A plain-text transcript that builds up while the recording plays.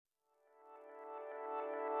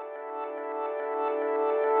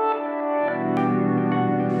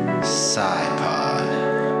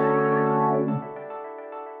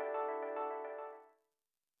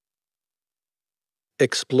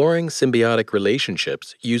Exploring symbiotic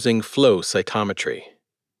relationships using flow cytometry.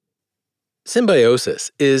 Symbiosis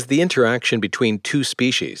is the interaction between two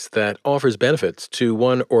species that offers benefits to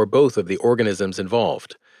one or both of the organisms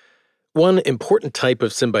involved. One important type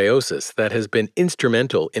of symbiosis that has been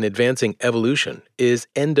instrumental in advancing evolution is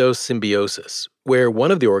endosymbiosis, where one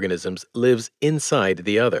of the organisms lives inside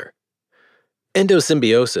the other.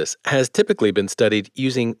 Endosymbiosis has typically been studied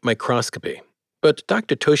using microscopy. But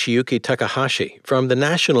Dr. Toshiyuki Takahashi from the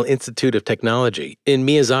National Institute of Technology in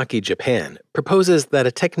Miyazaki, Japan, proposes that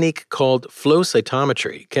a technique called flow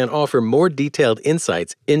cytometry can offer more detailed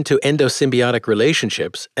insights into endosymbiotic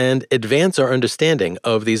relationships and advance our understanding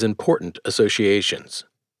of these important associations.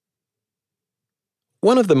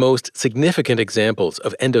 One of the most significant examples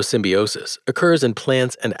of endosymbiosis occurs in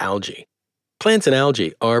plants and algae. Plants and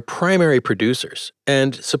algae are primary producers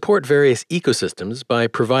and support various ecosystems by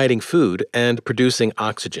providing food and producing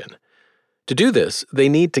oxygen. To do this, they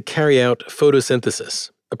need to carry out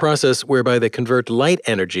photosynthesis, a process whereby they convert light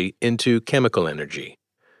energy into chemical energy.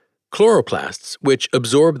 Chloroplasts, which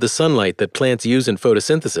absorb the sunlight that plants use in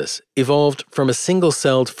photosynthesis, evolved from a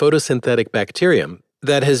single-celled photosynthetic bacterium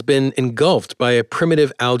that has been engulfed by a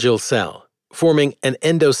primitive algal cell, forming an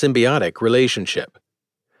endosymbiotic relationship.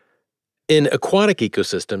 In aquatic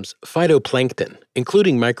ecosystems, phytoplankton,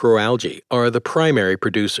 including microalgae, are the primary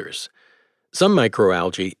producers. Some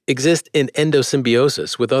microalgae exist in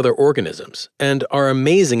endosymbiosis with other organisms and are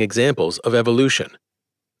amazing examples of evolution.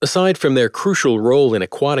 Aside from their crucial role in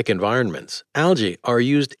aquatic environments, algae are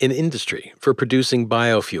used in industry for producing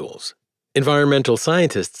biofuels. Environmental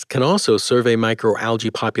scientists can also survey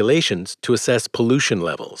microalgae populations to assess pollution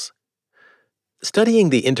levels. Studying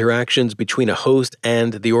the interactions between a host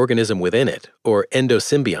and the organism within it, or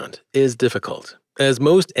endosymbiont, is difficult, as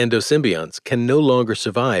most endosymbionts can no longer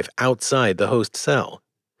survive outside the host cell.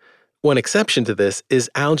 One exception to this is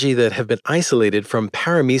algae that have been isolated from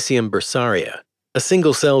Paramecium bursaria, a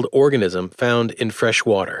single-celled organism found in fresh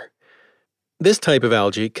water. This type of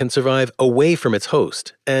algae can survive away from its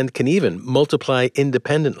host and can even multiply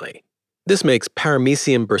independently. This makes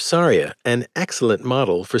Paramecium bursaria an excellent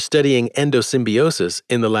model for studying endosymbiosis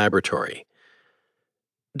in the laboratory.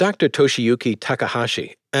 Dr. Toshiyuki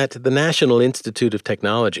Takahashi at the National Institute of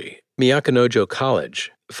Technology, Miyakanojo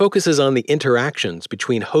College, focuses on the interactions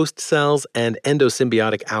between host cells and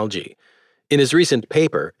endosymbiotic algae. In his recent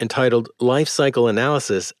paper entitled Life Cycle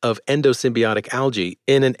Analysis of Endosymbiotic Algae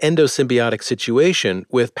in an Endosymbiotic Situation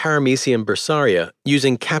with Paramecium bursaria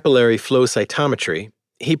using Capillary Flow Cytometry,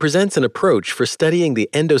 he presents an approach for studying the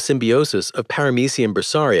endosymbiosis of Paramecium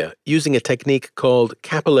bursaria using a technique called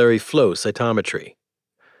capillary flow cytometry.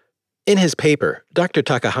 In his paper, Dr.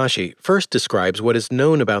 Takahashi first describes what is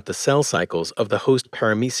known about the cell cycles of the host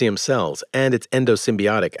Paramecium cells and its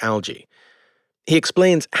endosymbiotic algae. He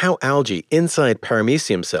explains how algae inside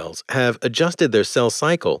Paramecium cells have adjusted their cell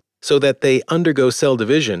cycle so that they undergo cell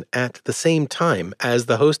division at the same time as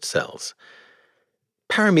the host cells.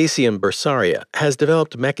 Paramecium bursaria has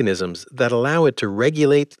developed mechanisms that allow it to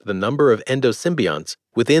regulate the number of endosymbionts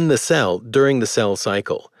within the cell during the cell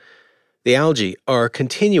cycle. The algae are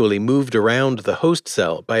continually moved around the host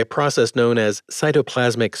cell by a process known as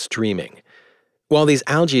cytoplasmic streaming. While these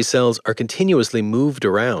algae cells are continuously moved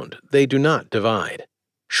around, they do not divide.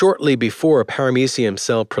 Shortly before a Paramecium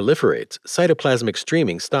cell proliferates, cytoplasmic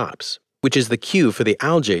streaming stops, which is the cue for the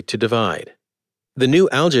algae to divide. The new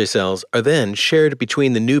algae cells are then shared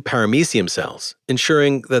between the new Paramecium cells,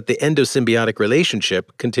 ensuring that the endosymbiotic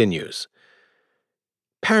relationship continues.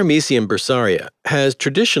 Paramecium bursaria has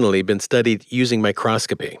traditionally been studied using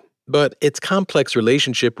microscopy, but its complex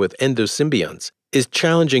relationship with endosymbionts is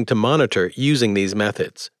challenging to monitor using these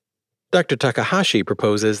methods. Dr. Takahashi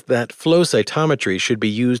proposes that flow cytometry should be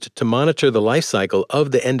used to monitor the life cycle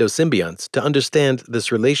of the endosymbionts to understand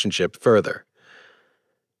this relationship further.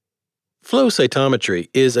 Flow cytometry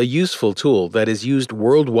is a useful tool that is used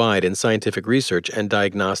worldwide in scientific research and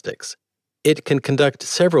diagnostics. It can conduct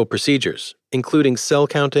several procedures, including cell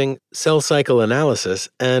counting, cell cycle analysis,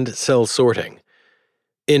 and cell sorting.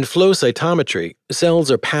 In flow cytometry,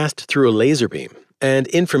 cells are passed through a laser beam, and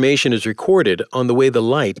information is recorded on the way the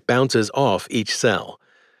light bounces off each cell.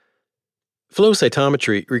 Flow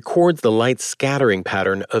cytometry records the light scattering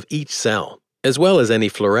pattern of each cell, as well as any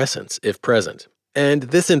fluorescence, if present, and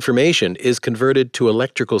this information is converted to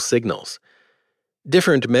electrical signals.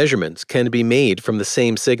 Different measurements can be made from the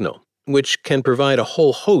same signal, which can provide a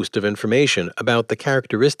whole host of information about the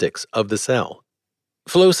characteristics of the cell.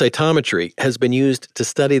 Flow cytometry has been used to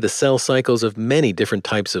study the cell cycles of many different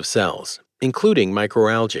types of cells, including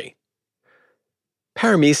microalgae.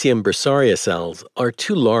 Paramecium bursaria cells are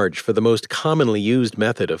too large for the most commonly used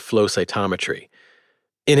method of flow cytometry.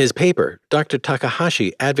 In his paper, Dr.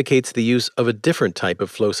 Takahashi advocates the use of a different type of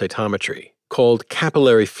flow cytometry, called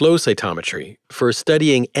capillary flow cytometry, for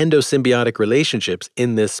studying endosymbiotic relationships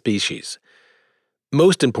in this species.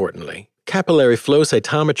 Most importantly, capillary flow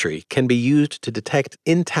cytometry can be used to detect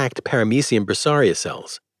intact Paramecium bursaria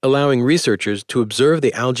cells, allowing researchers to observe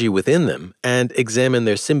the algae within them and examine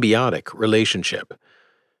their symbiotic relationship.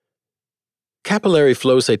 Capillary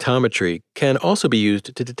flow cytometry can also be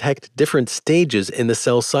used to detect different stages in the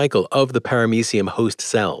cell cycle of the Paramecium host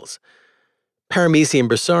cells. Paramecium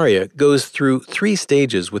bursaria goes through 3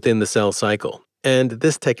 stages within the cell cycle, and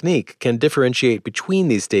this technique can differentiate between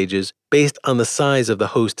these stages based on the size of the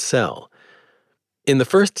host cell. In the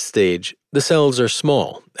first stage, the cells are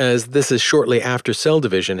small, as this is shortly after cell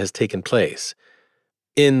division has taken place.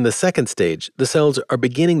 In the second stage, the cells are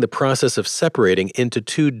beginning the process of separating into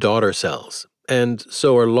 2 daughter cells, and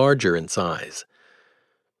so are larger in size.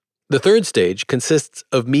 The third stage consists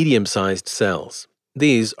of medium-sized cells.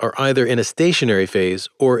 These are either in a stationary phase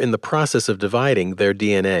or in the process of dividing their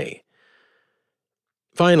DNA.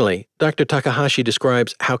 Finally, Dr. Takahashi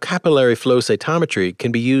describes how capillary flow cytometry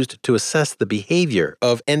can be used to assess the behavior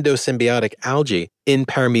of endosymbiotic algae in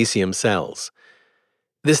Paramecium cells.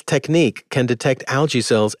 This technique can detect algae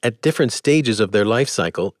cells at different stages of their life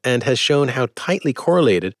cycle and has shown how tightly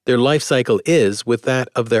correlated their life cycle is with that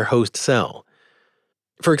of their host cell.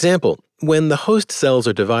 For example, when the host cells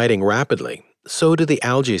are dividing rapidly, so do the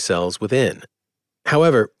algae cells within.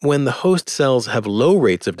 However, when the host cells have low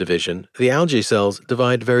rates of division, the algae cells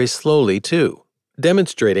divide very slowly too,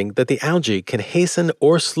 demonstrating that the algae can hasten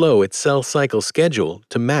or slow its cell cycle schedule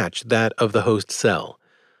to match that of the host cell.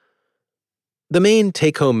 The main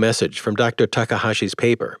take-home message from Dr. Takahashi's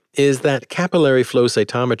paper is that capillary flow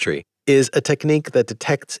cytometry is a technique that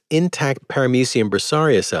detects intact Paramecium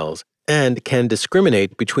bursaria cells and can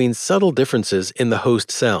discriminate between subtle differences in the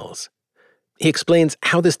host cells. He explains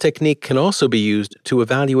how this technique can also be used to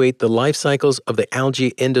evaluate the life cycles of the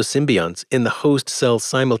algae endosymbionts in the host cells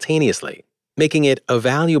simultaneously, making it a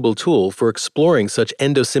valuable tool for exploring such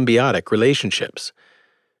endosymbiotic relationships.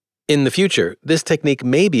 In the future, this technique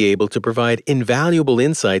may be able to provide invaluable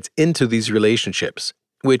insights into these relationships,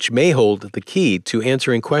 which may hold the key to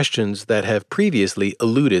answering questions that have previously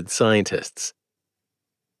eluded scientists.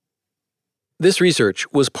 This research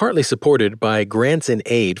was partly supported by grants and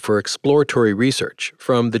aid for exploratory research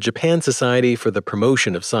from the Japan Society for the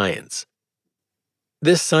Promotion of Science.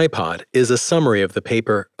 This SciPod is a summary of the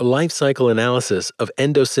paper Life Cycle Analysis of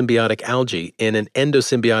Endosymbiotic Algae in an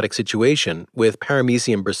Endosymbiotic Situation with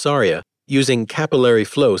Paramecium bursaria using Capillary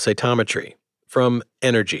Flow Cytometry from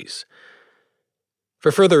Energies.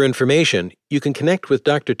 For further information, you can connect with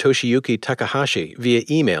Dr. Toshiyuki Takahashi via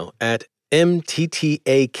email at